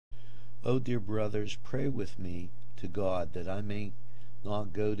O dear brothers, pray with me to God that I may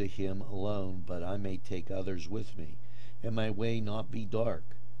not go to him alone, but I may take others with me, and my way not be dark,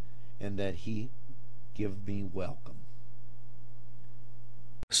 and that he give me welcome.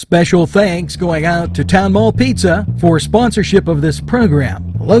 Special thanks going out to Town Mall Pizza for sponsorship of this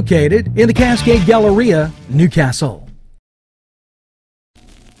program, located in the Cascade Galleria, Newcastle.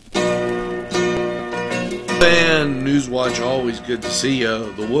 And NewsWatch, always good to see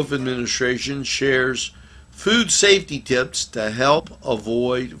you. The Wolf administration shares food safety tips to help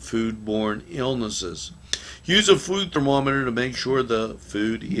avoid foodborne illnesses. Use a food thermometer to make sure the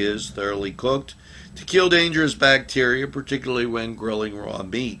food is thoroughly cooked to kill dangerous bacteria, particularly when grilling raw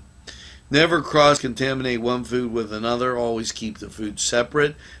meat. Never cross-contaminate one food with another. Always keep the food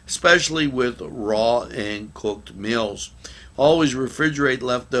separate, especially with raw and cooked meals. Always refrigerate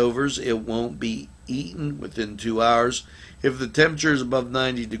leftovers. It won't be eaten within 2 hours. If the temperature is above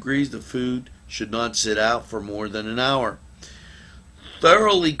 90 degrees, the food should not sit out for more than an hour.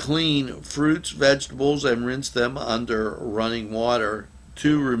 Thoroughly clean fruits, vegetables, and rinse them under running water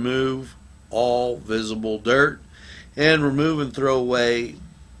to remove all visible dirt, and remove and throw away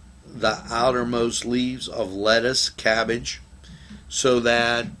the outermost leaves of lettuce, cabbage, so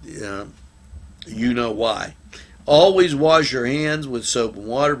that you know why. Always wash your hands with soap and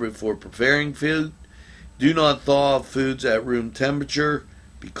water before preparing food. Do not thaw foods at room temperature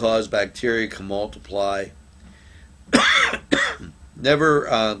because bacteria can multiply. Never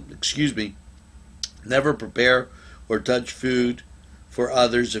prepare or touch food for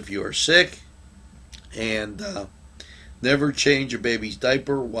others if you are sick. And never change your baby's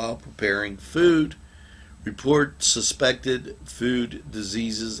diaper while preparing food. Report suspected food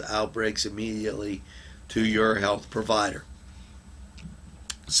diseases outbreaks immediately to your health provider.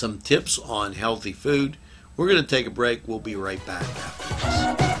 Some tips on healthy food. We're going to take a break. We'll be right back after this.